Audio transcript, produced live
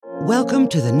Welcome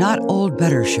to the Not Old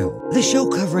Better Show, the show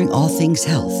covering all things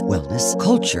health, wellness,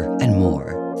 culture, and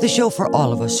more. The show for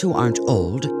all of us who aren't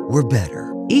old, we're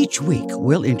better. Each week,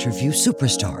 we'll interview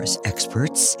superstars,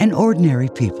 experts, and ordinary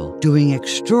people doing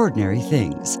extraordinary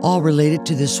things, all related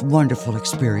to this wonderful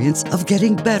experience of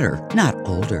getting better, not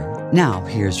older. Now,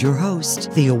 here's your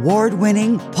host, the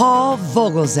award-winning Paul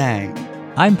Vogelzang.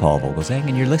 I'm Paul Vogelzang,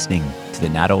 and you're listening to the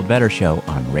Not Old Better Show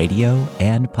on radio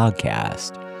and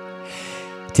podcast.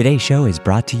 Today's show is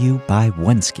brought to you by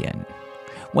OneSkin.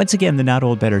 Once again, the Not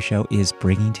Old Better Show is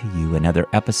bringing to you another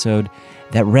episode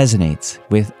that resonates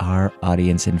with our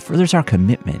audience and furthers our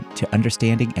commitment to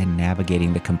understanding and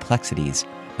navigating the complexities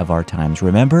of our times.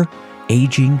 Remember,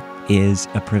 aging is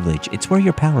a privilege. It's where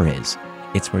your power is.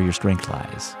 It's where your strength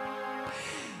lies.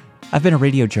 I've been a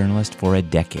radio journalist for a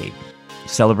decade,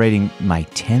 celebrating my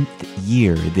 10th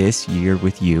year this year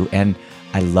with you, and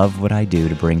I love what I do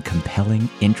to bring compelling,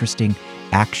 interesting,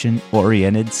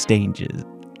 action-oriented stages.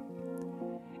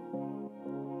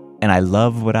 And I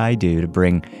love what I do to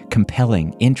bring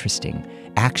compelling, interesting,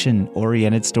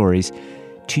 action-oriented stories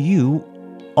to you,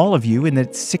 all of you in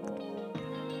the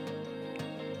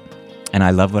And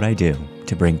I love what I do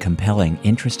to bring compelling,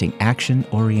 interesting,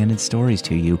 action-oriented stories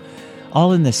to you,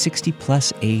 all in the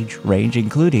 60-plus age range,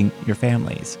 including your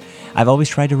families. I've always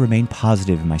tried to remain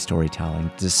positive in my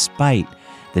storytelling, despite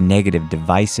the negative,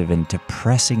 divisive, and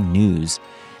depressing news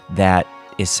that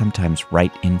is sometimes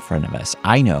right in front of us.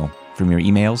 I know from your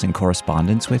emails and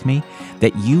correspondence with me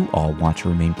that you all want to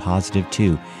remain positive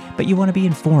too, but you want to be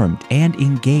informed and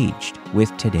engaged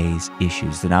with today's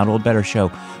issues. The Not Old Better Show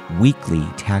weekly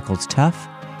tackles tough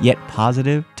yet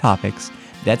positive topics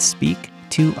that speak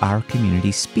to our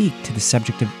community, speak to the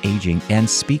subject of aging, and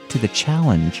speak to the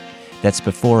challenge that's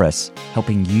before us,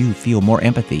 helping you feel more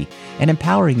empathy and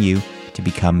empowering you to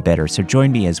become better. So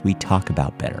join me as we talk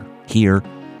about better here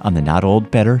on the Not Old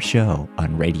Better Show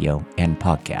on radio and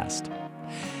podcast.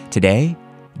 Today,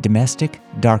 Domestic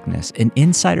Darkness, an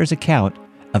insider's account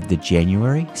of the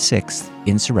January 6th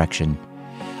insurrection.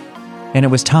 And it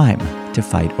was time to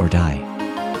fight or die.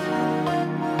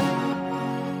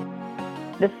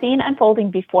 The scene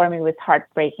unfolding before me was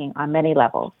heartbreaking on many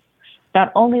levels.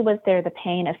 Not only was there the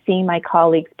pain of seeing my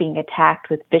colleagues being attacked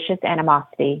with vicious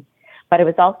animosity, but I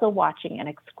was also watching an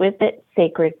exquisite,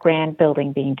 sacred, grand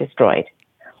building being destroyed.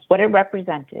 What it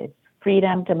represented,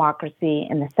 freedom, democracy,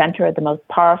 in the center of the most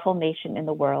powerful nation in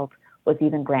the world, was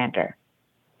even grander.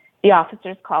 The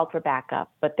officers called for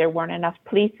backup, but there weren't enough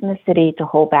police in the city to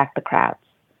hold back the crowds.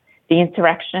 The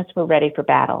insurrectionists were ready for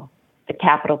battle. The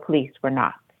Capitol Police were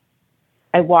not.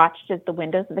 I watched as the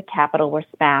windows of the Capitol were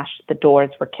smashed, the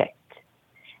doors were kicked.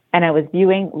 And I was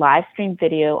viewing live stream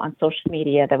video on social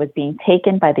media that was being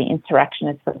taken by the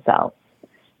insurrectionists themselves.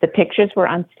 The pictures were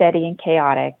unsteady and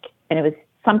chaotic, and it was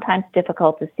sometimes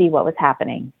difficult to see what was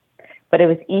happening. But it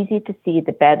was easy to see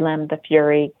the bedlam, the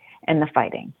fury, and the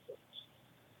fighting.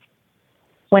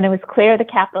 When it was clear the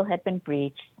Capitol had been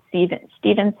breached,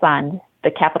 Stephen Sund,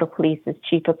 the Capitol Police's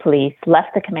chief of police,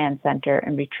 left the command center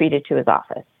and retreated to his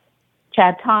office.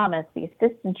 Chad Thomas, the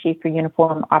assistant chief for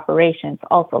uniform operations,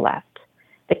 also left.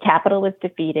 The Capitol was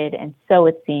defeated, and so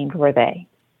it seemed were they.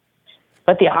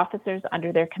 But the officers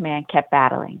under their command kept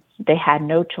battling. They had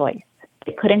no choice.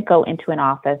 They couldn't go into an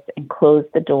office and close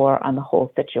the door on the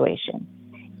whole situation.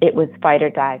 It was fight or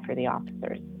die for the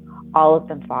officers. All of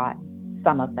them fought.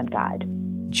 Some of them died.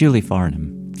 Julie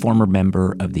Farnam, former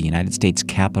member of the United States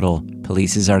Capitol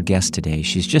Police, is our guest today.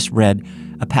 She's just read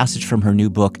a passage from her new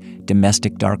book,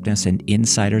 Domestic Darkness, an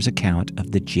insider's account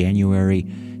of the January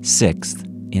 6th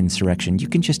insurrection. You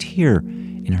can just hear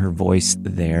in her voice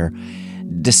there.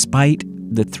 Despite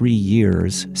the 3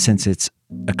 years since its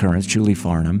occurrence, Julie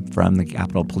Farnam from the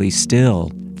Capitol Police still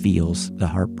feels the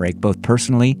heartbreak, both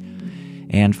personally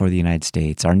and for the United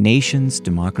States. Our nation's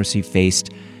democracy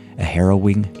faced a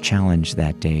harrowing challenge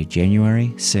that day. January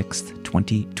 6th,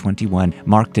 2021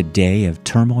 marked a day of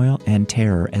turmoil and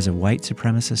terror as a white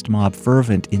supremacist mob,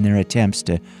 fervent in their attempts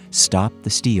to stop the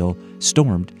steal,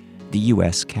 stormed the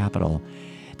U.S. Capitol.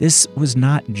 This was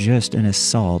not just an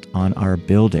assault on our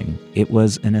building. It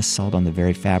was an assault on the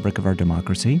very fabric of our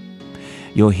democracy.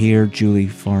 You'll hear Julie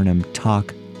Farnam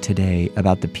talk today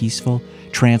about the peaceful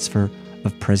transfer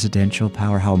of presidential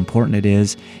power, how important it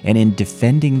is, and in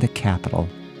defending the Capitol,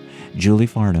 Julie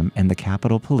Farnam and the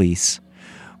Capitol Police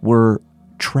were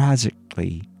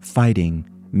tragically fighting,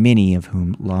 many of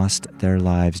whom lost their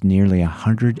lives. Nearly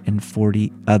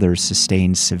 140 others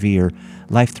sustained severe,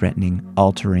 life-threatening,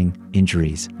 altering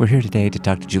injuries. We're here today to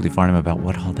talk to Julie Farnam about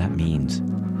what all that means.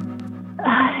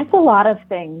 It's a lot of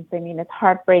things. I mean, it's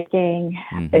heartbreaking.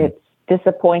 Mm-hmm. It's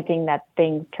disappointing that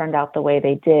things turned out the way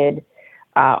they did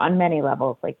on many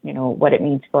levels, like, what it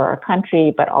means for our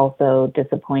country, but also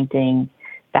disappointing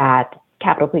that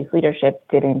Capitol Police leadership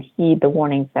didn't heed the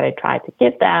warnings that I tried to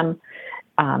give them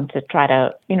to try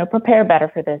to, prepare better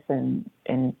for this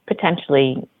and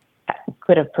potentially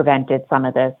could have prevented some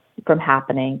of this from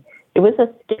happening. It was a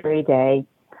scary day.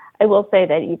 I will say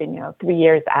that even, 3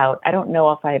 years out, I don't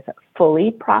know if I've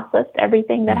fully processed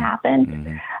everything that happened.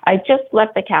 Mm-hmm. I just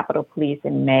left the Capitol Police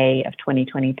in May of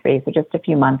 2023, so just a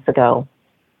few months ago.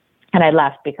 And I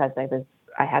left because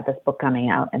I had this book coming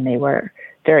out and they were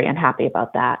very unhappy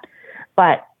about that.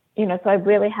 But, so I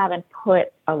really haven't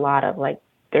put a lot of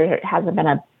there hasn't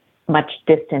been much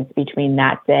distance between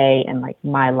that day and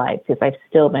my life, because I've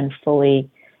still been fully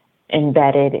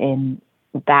embedded in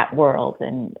that world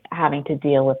and having to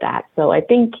deal with that. So I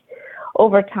think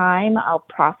over time I'll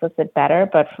process it better,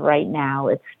 but for right now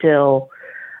it's still,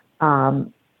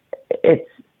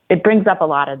 it brings up a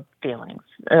lot of feelings,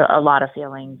 a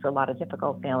lot of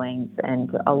difficult feelings,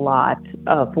 and a lot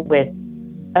of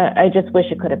I just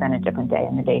wish it could have been a different day,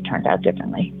 and the day turned out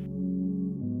differently.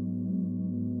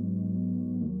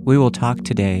 We will talk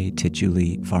today to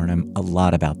Julie Farnam a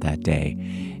lot about that day.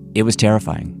 It was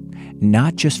terrifying,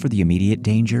 not just for the immediate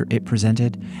danger it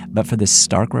presented, but for the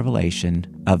stark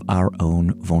revelation of our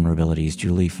own vulnerabilities.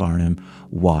 Julie Farnam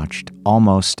watched,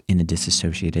 almost in a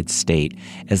disassociated state,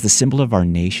 as the symbol of our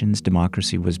nation's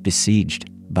democracy was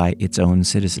besieged by its own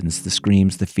citizens. The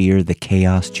screams, the fear, the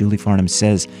chaos. Julie Farnam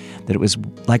says that it was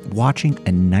like watching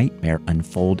a nightmare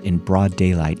unfold in broad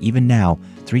daylight. Even now,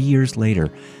 3 years later,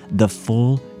 the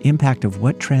full impact of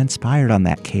what transpired on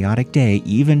that chaotic day,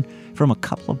 even from a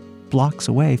couple of blocks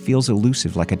away, feels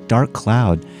elusive, like a dark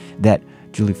cloud that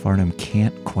Julie Farnam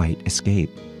can't quite escape.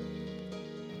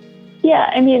 Yeah,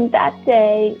 that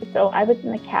day, so I was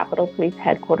in the Capitol Police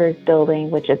Headquarters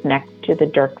building, which is next to the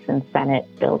Dirksen Senate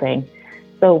building.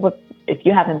 So if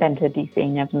you haven't been to D.C.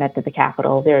 and you haven't been to the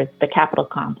Capitol, there's the Capitol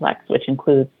complex, which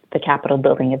includes the Capitol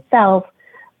building itself,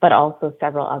 but also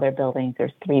several other buildings.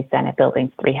 There's 3 Senate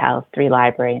buildings, 3 House, 3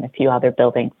 Library, and a few other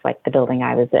buildings like the building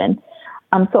I was in.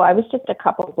 So I was just a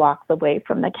couple of blocks away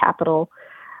from the Capitol.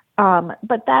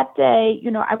 But that day,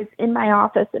 I was in my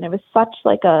office, and it was such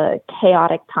a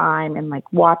chaotic time, and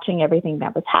watching everything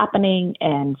that was happening.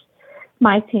 And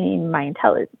my team, my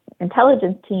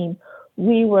intelligence team,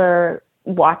 we were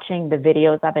watching the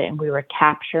videos of it, and we were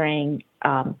capturing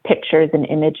pictures and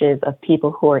images of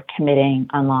people who are committing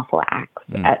unlawful acts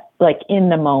in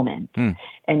the moment.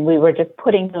 And we were just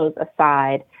putting those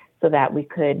aside so that we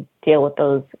could deal with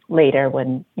those later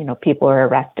when, people were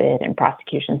arrested and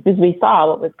prosecutions. Because we saw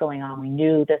what was going on. We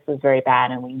knew this was very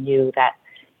bad, and we knew that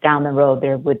down the road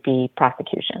there would be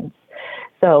prosecutions.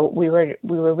 So we were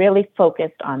really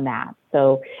focused on that.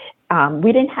 So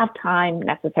we didn't have time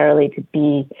necessarily to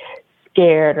be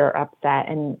scared or upset.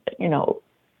 And,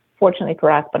 fortunately for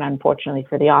us, but unfortunately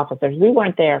for the officers, we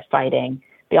weren't there fighting.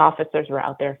 The officers were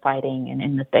out there fighting and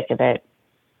in the thick of it.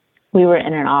 We were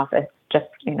in an office just,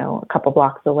 a couple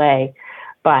blocks away,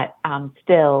 but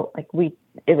still,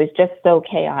 it was just so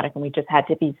chaotic, and we just had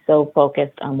to be so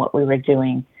focused on what we were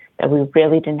doing that we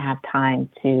really didn't have time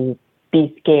to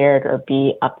be scared or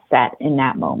be upset in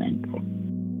that moment.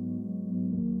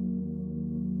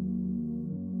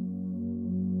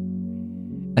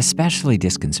 Especially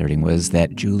disconcerting was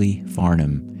that Julie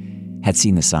Farnam had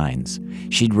seen the signs.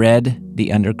 She'd read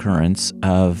the undercurrents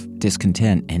of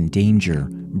discontent and danger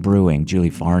brewing. Julie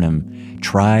Farnam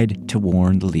tried to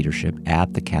warn the leadership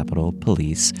at the Capitol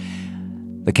Police.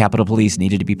 The Capitol Police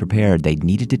needed to be prepared. They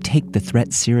needed to take the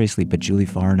threat seriously, but Julie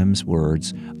Farnam's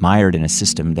words, mired in a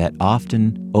system that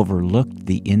often overlooked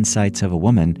the insights of a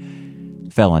woman,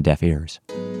 fell on deaf ears.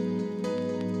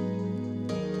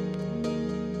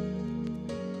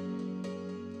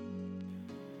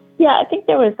 Yeah, I think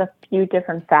there was a few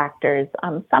different factors.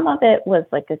 Some of it was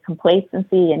a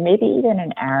complacency and maybe even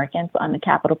an arrogance on the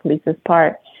Capitol Police's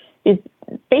part.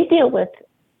 They deal with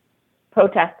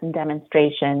protests and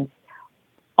demonstrations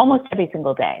almost every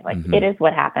single day. It is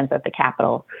what happens at the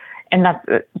Capitol, and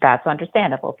that's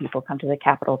understandable. People come to the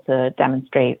Capitol to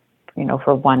demonstrate,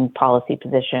 for one policy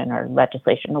position or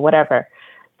legislation or whatever.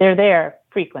 They're there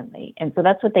frequently. And so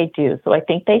that's what they do. So I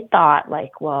think they thought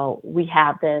well, we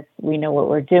have this, we know what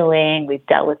we're doing, we've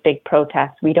dealt with big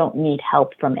protests, we don't need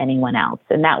help from anyone else.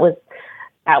 And that was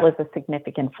a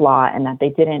significant flaw, in that they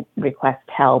didn't request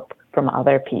help from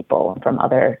other people, from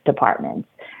other departments.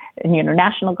 And,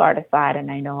 National Guard aside,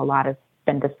 and I know a lot has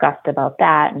been discussed about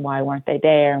that and why weren't they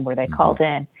there and were they called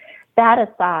in. That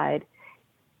aside,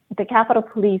 the Capitol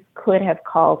Police could have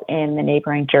called in the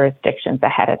neighboring jurisdictions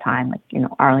ahead of time, like,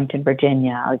 Arlington,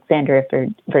 Virginia, Alexandria,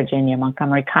 Virginia,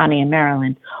 Montgomery County in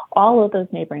Maryland. All of those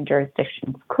neighboring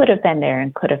jurisdictions could have been there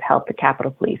and could have helped the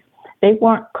Capitol Police. They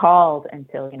weren't called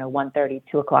until, 1:30,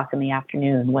 2 o'clock in the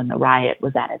afternoon when the riot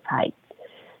was at its height.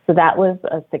 So that was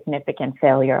a significant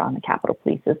failure on the Capitol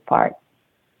Police's part.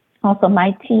 Also,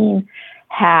 my team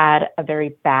had a very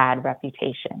bad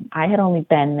reputation. I had only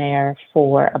been there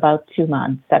for about 2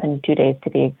 months, 72 days to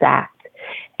be exact.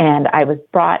 And I was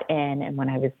brought in, and when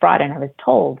I was brought in, I was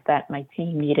told that my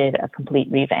team needed a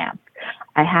complete revamp.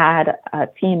 I had a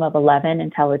team of 11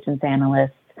 intelligence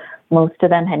analysts. Most of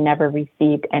them had never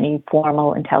received any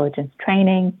formal intelligence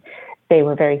training. They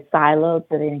were very siloed,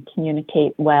 so they didn't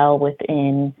communicate well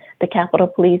within the Capitol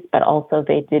Police, but also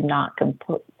they did not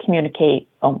communicate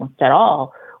almost at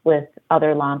all with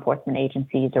other law enforcement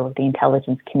agencies or with the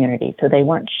intelligence community. So they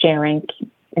weren't sharing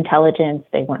intelligence,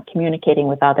 they weren't communicating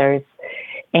with others,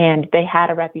 and they had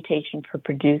a reputation for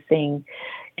producing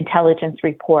intelligence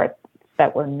reports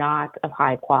that were not of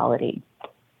high quality.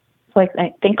 So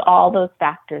I think all those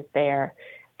factors there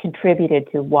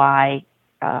contributed to why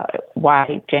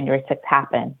January 6th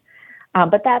happened.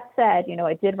 But that said,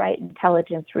 I did write an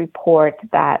intelligence report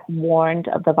that warned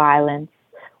of the violence,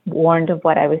 warned of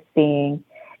what I was seeing.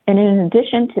 And in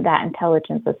addition to that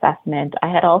intelligence assessment, I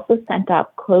had also sent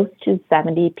up close to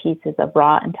 70 pieces of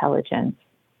raw intelligence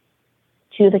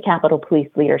to the Capitol Police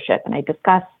leadership. And I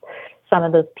discussed some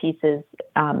of those pieces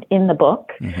in the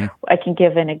book. Mm-hmm. I can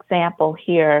give an example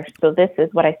here. So this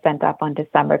is what I sent up on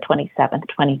December 27th,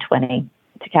 2020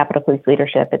 to Capitol Police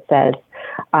leadership. It says,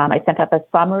 I sent up a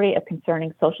summary of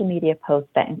concerning social media posts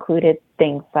that included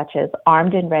things such as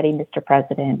armed and ready, Mr.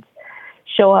 President,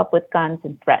 show up with guns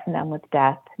and threaten them with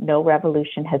death, no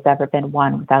revolution has ever been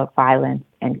won without violence,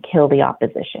 and kill the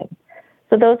opposition.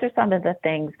 So those are some of the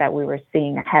things that we were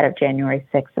seeing ahead of January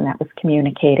 6th, and that was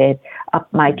communicated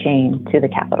up my chain to the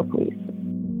Capitol Police.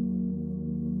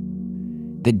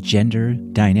 The gender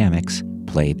dynamics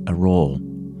played a role.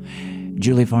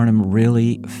 Julie Farnam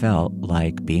really felt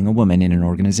like being a woman in an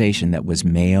organization that was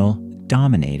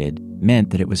male-dominated meant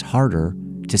that it was harder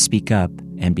to speak up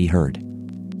and be heard.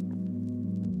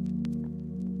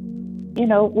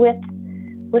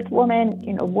 With women,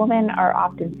 women are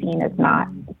often seen as not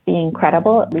being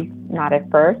credible, at least not at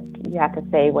first. You have to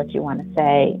say what you want to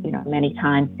say, many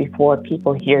times before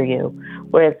people hear you.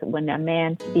 Whereas when a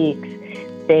man speaks,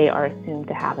 they are assumed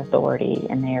to have authority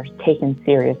and they are taken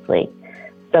seriously.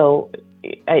 So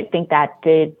I think that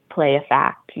did play a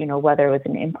fact, whether it was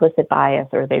an implicit bias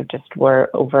or they just were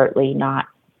overtly not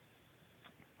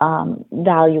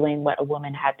valuing what a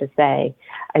woman had to say.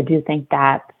 I do think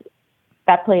that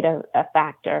played a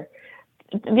factor.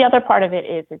 The other part of it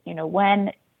is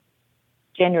when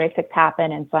January 6th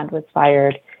happened and Sund was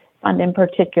fired, Sund in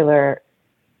particular,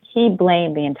 he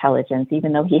blamed the intelligence,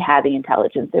 even though he had the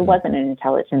intelligence. It wasn't an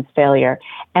intelligence failure.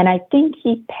 And I think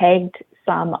he pegged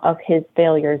some of his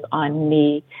failures on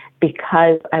me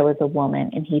because I was a woman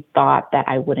and he thought that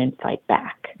I wouldn't fight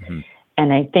back. Mm-hmm.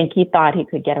 And I think he thought he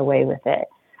could get away with it.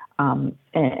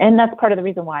 And that's part of the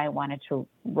reason why I wanted to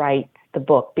write the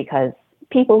book, because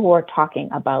people who are talking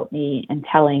about me and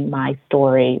telling my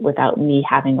story without me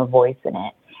having a voice in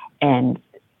it. And,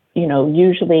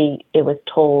 usually it was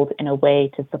told in a way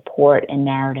to support a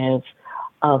narrative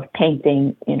of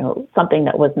painting, something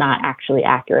that was not actually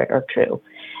accurate or true.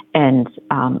 And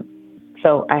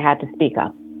so I had to speak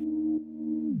up.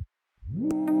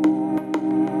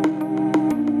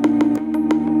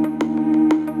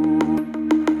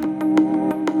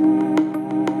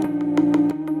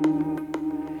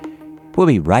 We'll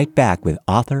be right back with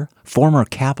author, former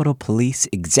Capitol Police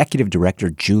Executive Director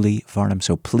Julie Farnam,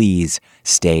 so please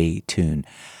stay tuned.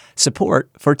 Support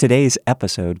for today's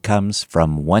episode comes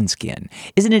from OneSkin.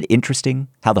 Isn't it interesting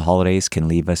how the holidays can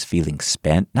leave us feeling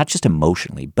spent, not just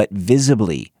emotionally, but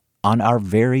visibly on our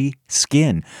very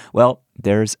skin? Well,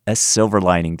 there's a silver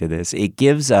lining to this. It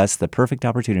gives us the perfect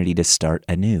opportunity to start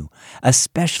anew,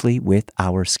 especially with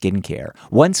our skincare.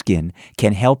 OneSkin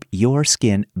can help your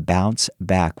skin bounce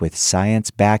back with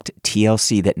science-backed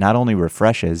TLC that not only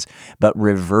refreshes, but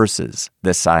reverses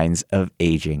the signs of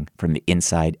aging from the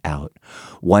inside out.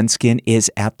 OneSkin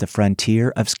is at the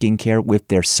frontier of skincare with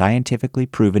their scientifically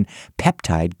proven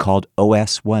peptide called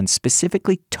OS1,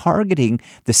 specifically targeting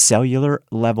the cellular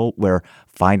level where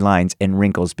fine lines and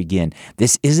wrinkles begin.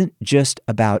 This isn't just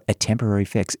about a temporary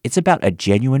fix. It's about a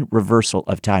genuine reversal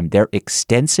of time. Their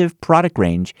extensive product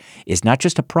range is not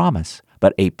just a promise,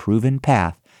 but a proven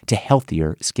path to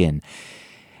healthier skin.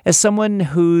 As someone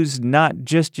who's not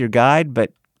just your guide,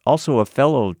 but also a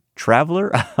fellow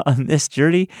traveler on this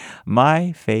journey,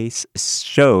 my face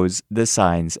shows the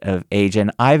signs of age,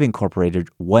 and I've incorporated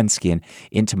OneSkin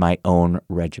into my own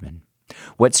regimen.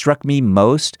 What struck me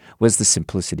most was the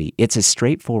simplicity. It's as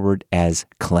straightforward as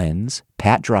cleanse,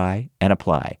 pat dry, and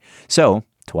apply. So,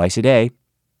 twice a day,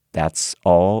 that's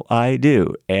all I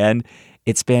do. And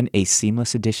it's been a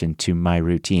seamless addition to my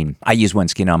routine. I use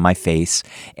OneSkin on my face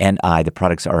and eye. The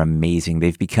products are amazing.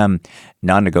 They've become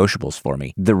non-negotiables for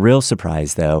me. The real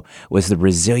surprise, though, was the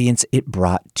resilience it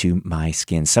brought to my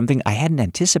skin, something I hadn't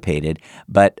anticipated,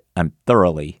 but I'm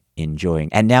thoroughly enjoying.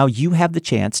 And now you have the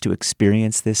chance to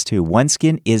experience this too.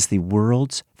 OneSkin is the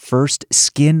world's first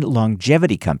skin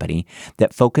longevity company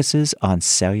that focuses on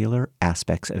cellular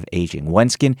aspects of aging.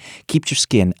 OneSkin keeps your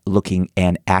skin looking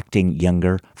and acting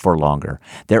younger for longer.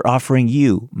 They're offering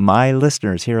you, my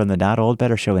listeners here on the Not Old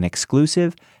Better Show, an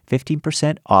exclusive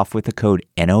 15% off with the code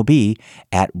NOB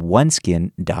at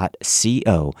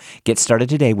oneskin.co. Get started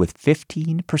today with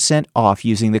 15% off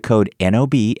using the code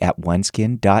NOB at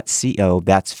oneskin.co.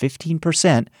 That's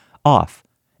 15% off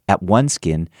at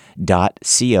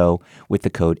oneskin.co with the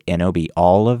code NOB.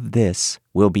 All of this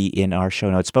will be in our show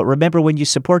notes. But remember, when you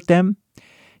support them,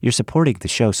 you're supporting the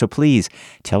show. So please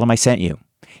tell them I sent you.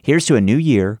 Here's to a new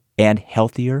year and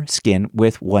healthier skin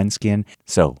with OneSkin.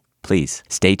 So please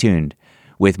stay tuned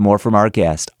with more from our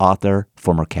guest, author,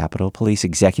 former Capitol Police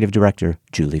Executive Director,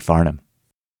 Julie Farnam.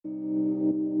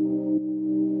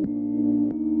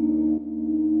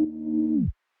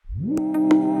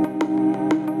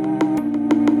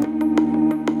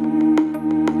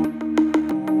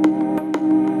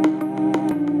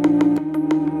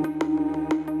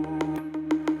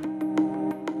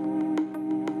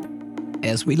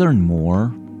 As we learn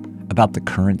more about the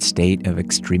current state of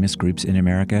extremist groups in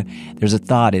America, there's a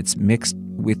thought. It's mixed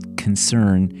with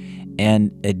concern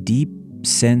and a deep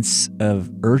sense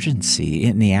of urgency.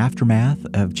 In the aftermath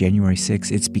of January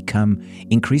 6th, it's become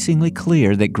increasingly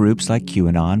clear that groups like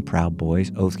QAnon, Proud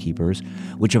Boys, Oath Keepers,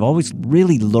 which have always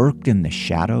really lurked in the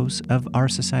shadows of our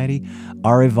society,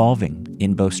 are evolving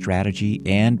in both strategy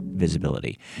and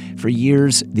visibility. For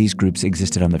years, these groups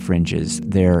existed on the fringes,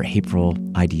 their hateful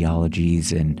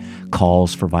ideologies and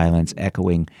calls for violence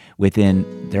echoing within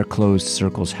their closed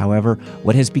circles. However,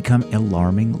 what has become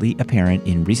alarmingly apparent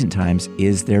in recent times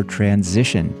is their transition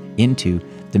into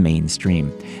the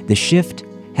mainstream. The shift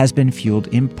has been fueled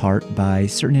in part by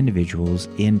certain individuals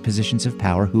in positions of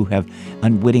power who have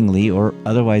unwittingly or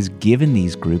otherwise given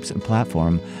these groups a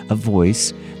platform, a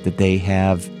voice that they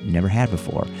have never had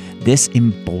before. This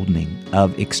emboldening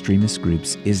of extremist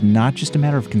groups is not just a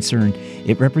matter of concern,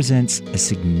 it represents a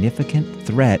significant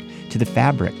threat to the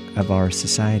fabric of our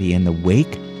society. In the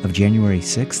wake of January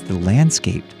 6th, the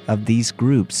landscape of these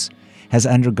groups has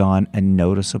undergone a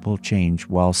noticeable change.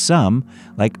 While some,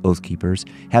 like Oath Keepers,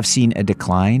 have seen a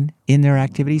decline in their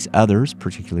activities, others,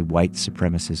 particularly white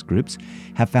supremacist groups,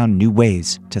 have found new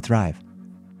ways to thrive.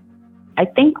 I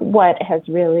think what has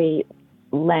really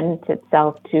lent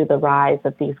itself to the rise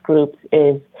of these groups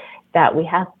is that we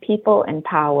have people in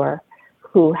power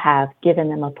who have given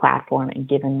them a platform and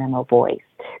given them a voice.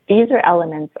 These are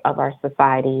elements of our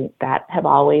society that have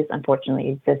always, unfortunately,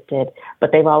 existed,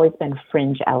 but they've always been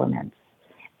fringe elements.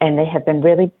 And they have been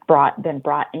really brought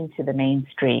into the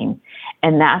mainstream.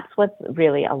 And that's what's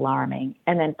really alarming.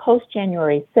 And then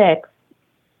post-January 6th,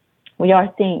 we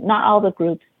are seeing not all the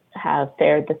groups have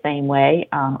fared the same way.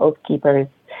 Oath Keepers,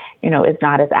 is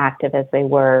not as active as they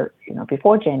were,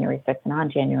 before January 6th and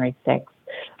on January 6th.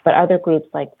 But other groups,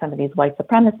 like some of these white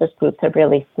supremacist groups, have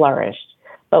really flourished.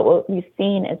 But what we've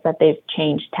seen is that they've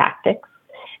changed tactics.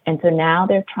 And so now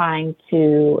they're trying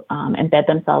to embed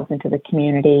themselves into the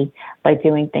community by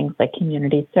doing things like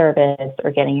community service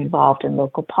or getting involved in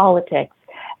local politics.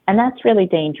 And that's really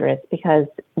dangerous because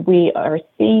we are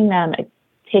seeing them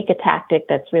take a tactic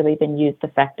that's really been used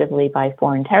effectively by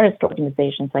foreign terrorist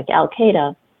organizations like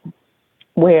Al-Qaeda,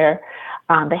 where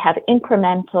they have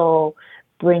incremental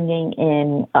bringing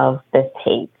in of this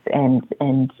hate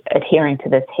and adhering to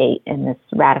this hate and this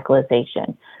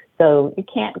radicalization. So you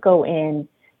can't go in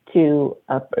you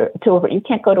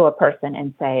can't go to a person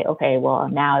and say, okay, well,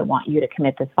 now I want you to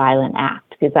commit this violent act,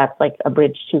 because that's like a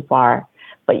bridge too far.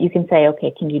 But you can say,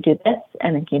 okay, can you do this?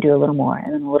 And then can you do a little more,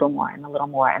 and then a little more, and a little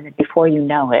more. And then before you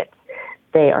know it,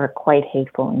 they are quite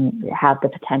hateful and have the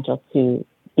potential to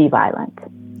be violent.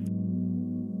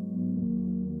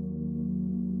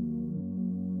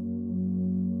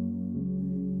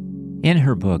 In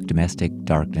her book, Domestic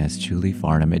Darkness, Julie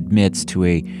Farnam admits to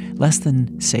a less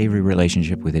than savory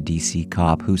relationship with a D.C.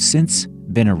 cop who's since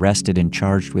been arrested and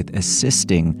charged with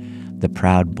assisting the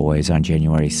Proud Boys on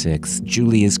January 6th.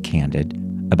 Julie is candid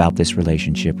about this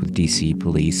relationship with D.C.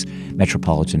 Police,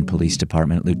 Metropolitan Police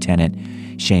Department Lieutenant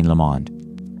Shane Lamond.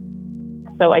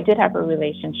 So I did have a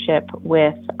relationship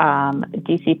with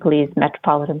D.C. Police,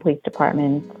 Metropolitan Police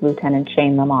Department Lieutenant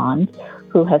Shane Lamond,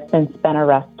 who has since been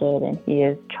arrested, and he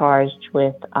is charged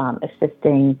with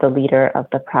assisting the leader of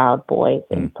the Proud Boys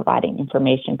and providing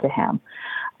information to him.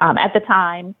 At the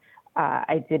time,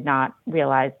 I did not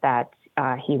realize that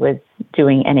he was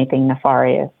doing anything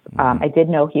nefarious. I did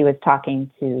know he was talking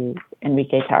to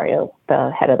Enrique Tarrio,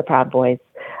 the head of the Proud Boys,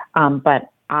 but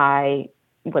I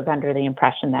was under the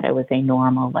impression that it was a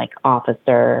normal, like,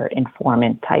 officer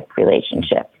informant type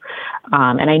relationship.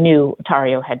 And I knew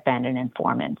Tarrio had been an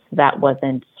informant. That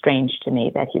wasn't strange to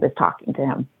me that he was talking to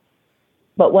him.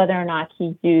 But whether or not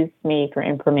he used me for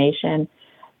information,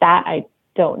 that I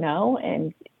don't know.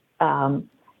 And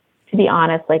to be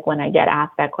honest, like, when I get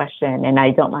asked that question, and I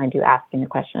don't mind you asking the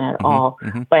question at all,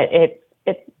 but it's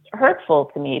hurtful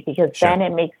to me, because then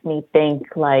it makes me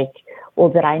think, like, well,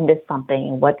 did I miss something?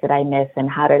 And what did I miss? And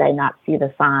how did I not see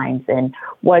the signs? And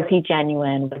was he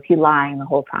genuine? Was he lying the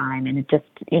whole time? And it just,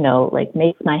 like,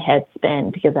 makes my head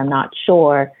spin, because I'm not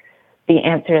sure the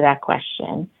answer to that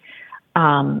question.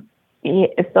 So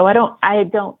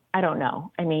I don't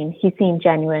know. I mean, he seemed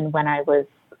genuine when I was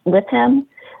with him,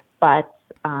 but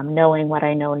knowing what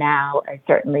I know now, I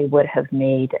certainly would have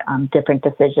made different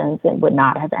decisions and would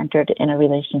not have entered in a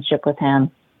relationship with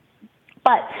him.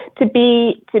 But to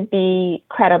be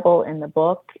credible in the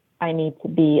book, I need to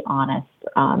be honest,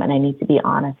 and I need to be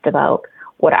honest about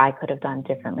what I could have done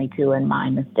differently too, and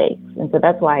my mistakes. And so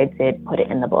that's why I did put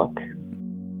it in the book.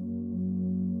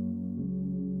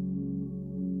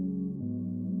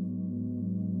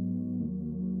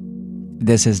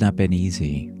 This has not been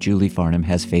easy. Julie Farnam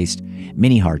has faced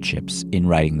many hardships in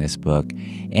writing this book,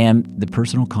 and the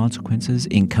personal consequences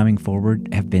in coming forward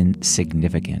have been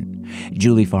significant.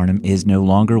 Julie Farnam is no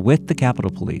longer with the Capitol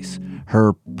Police.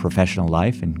 Her professional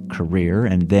life and career,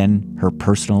 and then her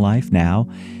personal life now,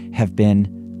 have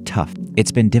been tough.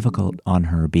 It's been difficult on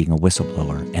her being a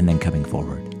whistleblower and then coming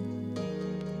forward.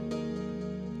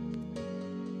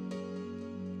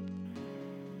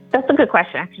 That's a good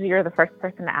question. Actually, you're the first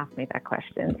person to ask me that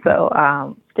question. So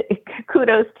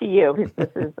kudos to you. This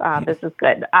is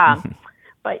good.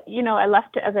 But, I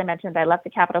left, as I mentioned, I left the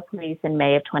Capitol Police in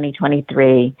May of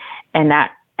 2023, and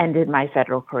that ended my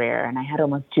federal career. And I had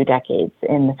almost 2 decades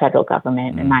in the federal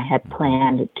government, and I had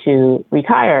planned to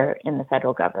retire in the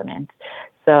federal government.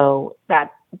 So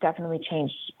that definitely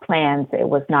changed plans. It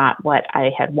was not what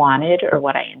I had wanted or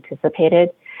what I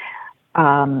anticipated.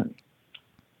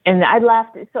 And I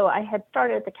left, so I had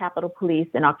started at the Capitol Police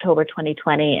in October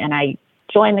 2020, and I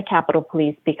joined the Capitol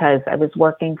Police because I was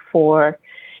working for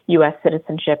U.S.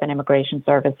 Citizenship and Immigration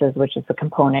Services, which is a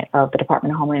component of the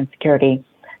Department of Homeland Security.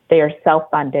 They are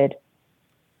self-funded.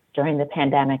 During the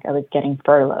pandemic, I was getting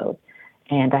furloughed,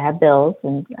 and I have bills,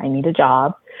 and I need a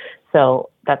job.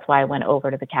 So that's why I went over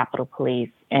to the Capitol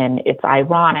Police. And it's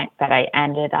ironic that I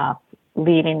ended up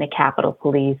leaving the Capitol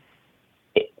Police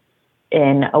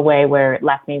in a way where it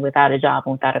left me without a job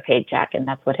and without a paycheck. And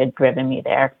that's what had driven me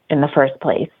there in the first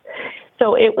place.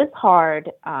 So it was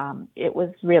hard. It was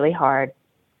really hard.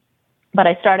 But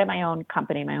I started my own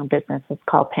company, my own business. It's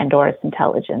called Pandora's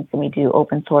Intelligence. And we do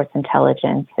open source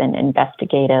intelligence and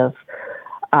investigative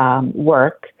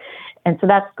work. And so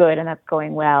that's good, and that's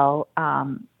going well.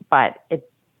 But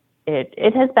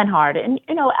it has been hard. And,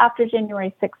 after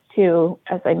January 6th too,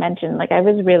 as I mentioned, like, I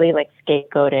was really, like,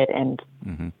 scapegoated and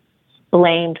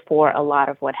blamed for a lot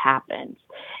of what happened.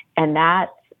 And that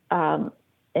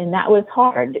was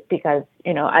hard because,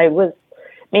 I was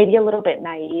maybe a little bit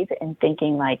naive in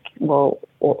thinking, like, well,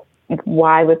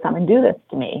 why would someone do this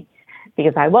to me?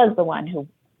 Because I was the one who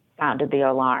sounded the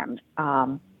alarm,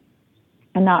 and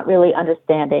not really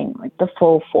understanding, like, the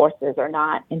full forces, or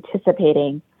not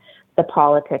anticipating the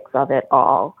politics of it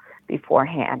all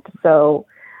beforehand. So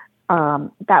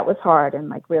that was hard, and,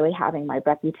 like, really having my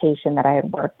reputation that I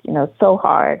had worked, so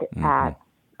hard at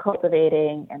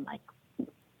cultivating, and, like,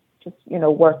 just,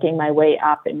 working my way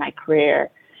up in my career,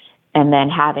 and then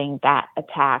having that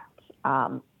attacked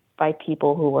by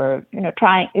people who were,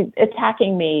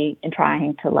 attacking me and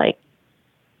trying to, like,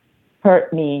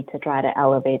 hurt me to try to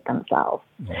elevate themselves.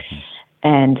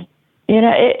 And,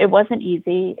 it wasn't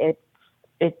easy. It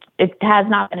has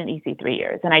not been an easy 3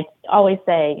 years. And I always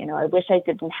say, I wish I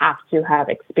didn't have to have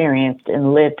experienced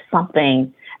and lived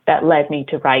something that led me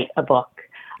to write a book.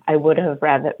 I would have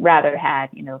rather had,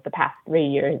 the past 3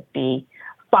 years be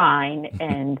fine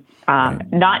and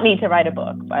not need to write a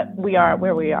book. But we are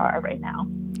where we are right now.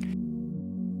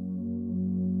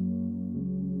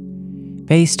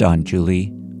 Based on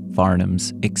Julie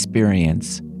Farnam's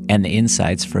experience and the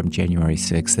insights from January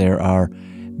 6th, there are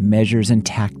measures and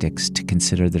tactics to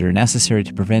consider that are necessary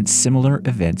to prevent similar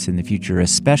events in the future,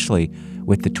 especially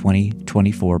with the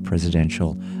 2024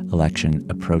 presidential election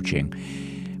approaching.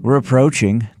 We're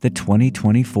approaching the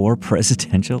 2024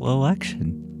 presidential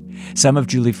election. Some of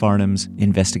Julie Farnam's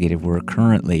investigative work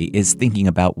currently is thinking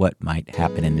about what might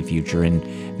happen in the future in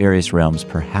various realms.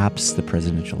 Perhaps the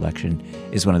presidential election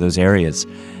is one of those areas.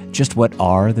 Just what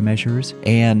are the measures,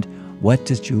 and what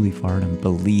does Julie Farnam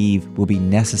believe will be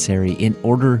necessary in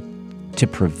order to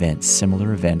prevent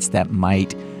similar events that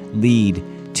might lead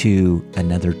to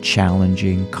another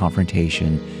challenging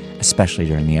confrontation, especially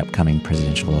during the upcoming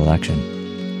presidential election?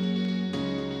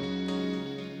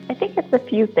 I think it's a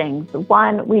few things.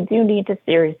 One, we do need to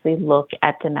seriously look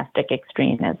at domestic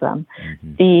extremism.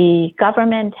 Mm-hmm. The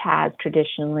government has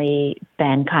traditionally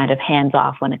been kind of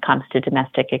hands-off when it comes to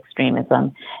domestic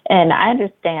extremism. And I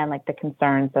understand the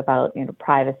concerns about,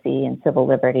 privacy and civil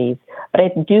liberties, but I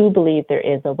do believe there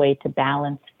is a way to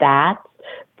balance that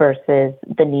versus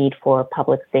the need for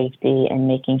public safety and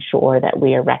making sure that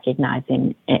we are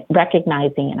recognizing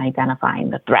and identifying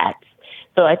the threats.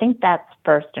 So I think that's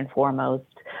first and foremost.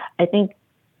 I think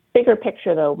bigger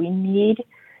picture, though, we need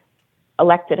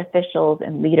elected officials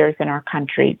and leaders in our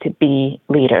country to be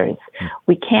leaders.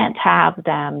 We can't have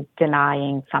them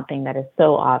denying something that is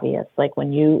so obvious. Like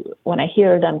when I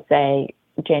hear them say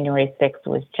January 6th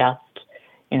was just,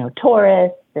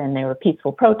 tourists and they were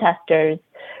peaceful protesters,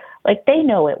 they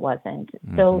know it wasn't.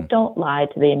 Mm-hmm. So don't lie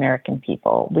to the American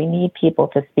people. We need people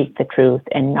to speak the truth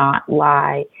and not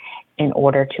lie in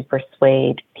order to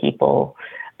persuade people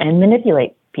and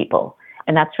manipulate people.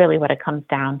 And that's really what it comes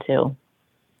down to.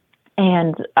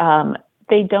 And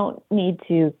they don't need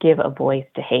to give a voice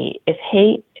to hate. If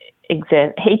hate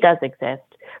does exist,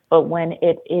 but when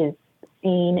it is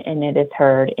seen and it is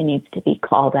heard, it needs to be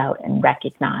called out and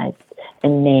recognized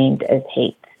and named as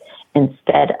hate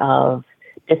instead of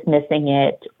dismissing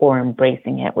it or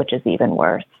embracing it, which is even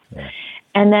worse. Yeah.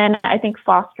 And then I think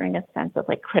fostering a sense of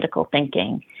critical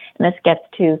thinking. And this gets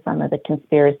to some of the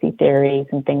conspiracy theories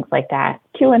and things like that.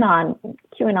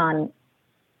 QAnon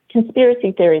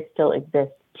conspiracy theories still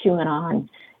exist. QAnon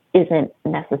isn't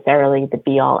necessarily the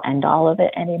be-all, end-all of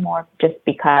it anymore, just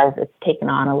because it's taken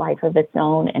on a life of its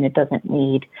own, and it doesn't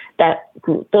need that.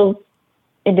 Those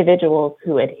individuals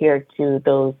who adhere to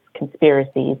those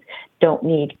conspiracies don't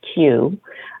need Q,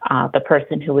 the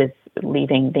person who is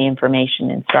leaving the information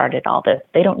and started all this.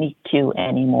 They don't need Q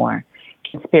anymore.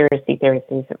 Conspiracy theories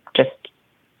have just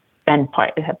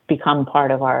have become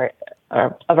part of our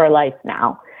life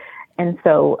now. And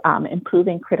so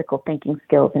improving critical thinking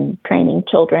skills and training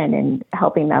children and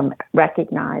helping them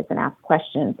recognize and ask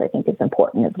questions, I think, is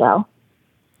important as well.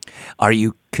 Are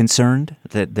you concerned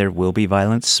that there will be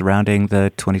violence surrounding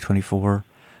the 2024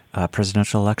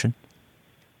 presidential election?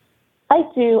 I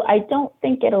do. I don't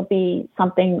think it'll be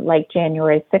something like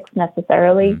January 6th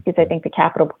necessarily, because I think the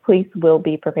Capitol Police will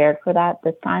be prepared for that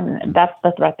this time, and that's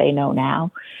the threat they know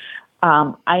now.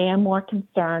 I am more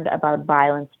concerned about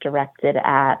violence directed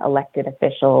at elected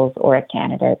officials or at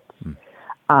candidates.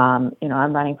 I'm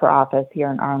running for office here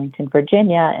in Arlington,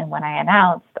 Virginia, and when I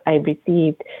announced, I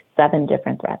received 7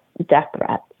 different death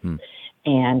threats.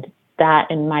 And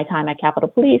that in my time at Capitol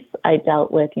Police, I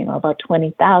dealt with, about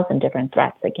 20,000 different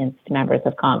threats against members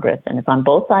of Congress. And it's on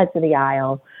both sides of the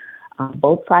aisle.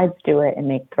 Both sides do it and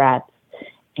make threats.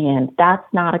 And that's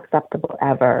not acceptable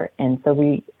ever. And so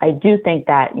I do think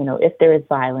that, if there is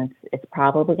violence, it's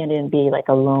probably going to be like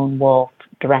a lone wolf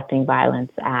directing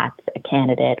violence at a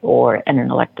candidate or an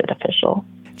elected official.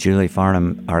 Julie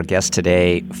Farnam, our guest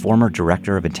today, former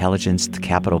director of intelligence at the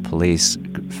Capitol Police.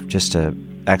 Just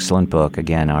an excellent book.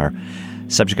 Again, our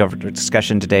subject of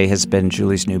discussion today has been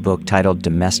Julie's new book titled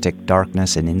Domestic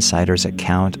Darkness, an Insider's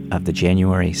Account of the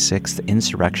January 6th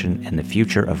Insurrection and the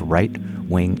Future of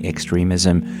Right-Wing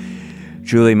Extremism.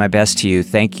 Julie, my best to you.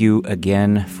 Thank you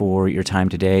again for your time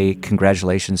today.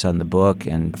 Congratulations on the book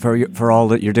and for all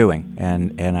that you're doing.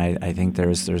 And I think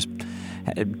there's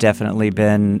definitely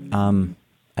been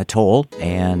a toll,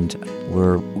 and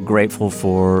we're grateful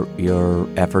for your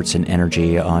efforts and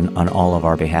energy on all of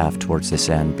our behalf towards this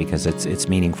end, because it's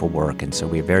meaningful work. And so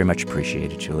we very much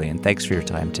appreciate it, Julie. And thanks for your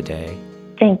time today.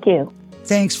 Thank you.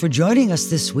 Thanks for joining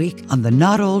us this week on the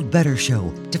Not Old Better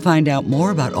Show. To find out more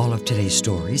about all of today's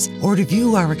stories or to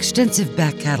view our extensive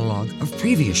back catalog of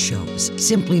previous shows,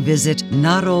 simply visit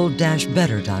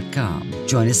notold-better.com.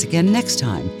 Join us again next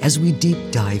time as we deep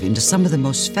dive into some of the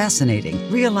most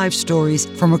fascinating real-life stories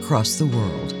from across the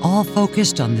world, all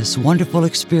focused on this wonderful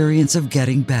experience of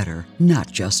getting better,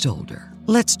 not just older.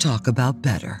 Let's talk about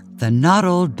better. The Not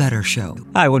Old Better Show.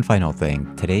 Hi, one final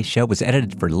thing. Today's show was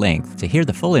edited for length. To hear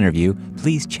the full interview,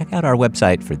 please check out our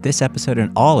website for this episode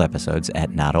and all episodes at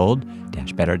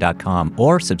notold-better.com,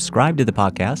 or subscribe to the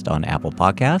podcast on Apple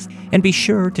Podcasts, and be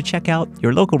sure to check out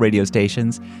your local radio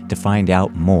stations to find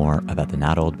out more about the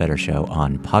Not Old Better Show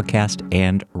on podcast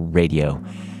and radio.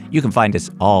 You can find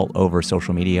us all over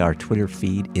social media. Our Twitter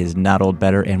feed is Not Old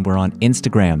Better, and we're on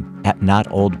Instagram at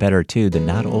Not Old Better too. The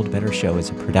Not Old Better Show is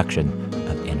a production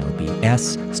of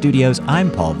NOBS Studios. I'm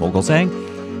Paul Vogelsang,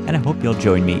 and I hope you'll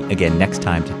join me again next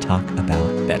time to talk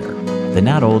about better. The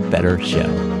Not Old Better Show.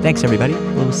 Thanks, everybody.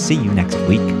 We'll see you next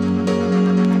week.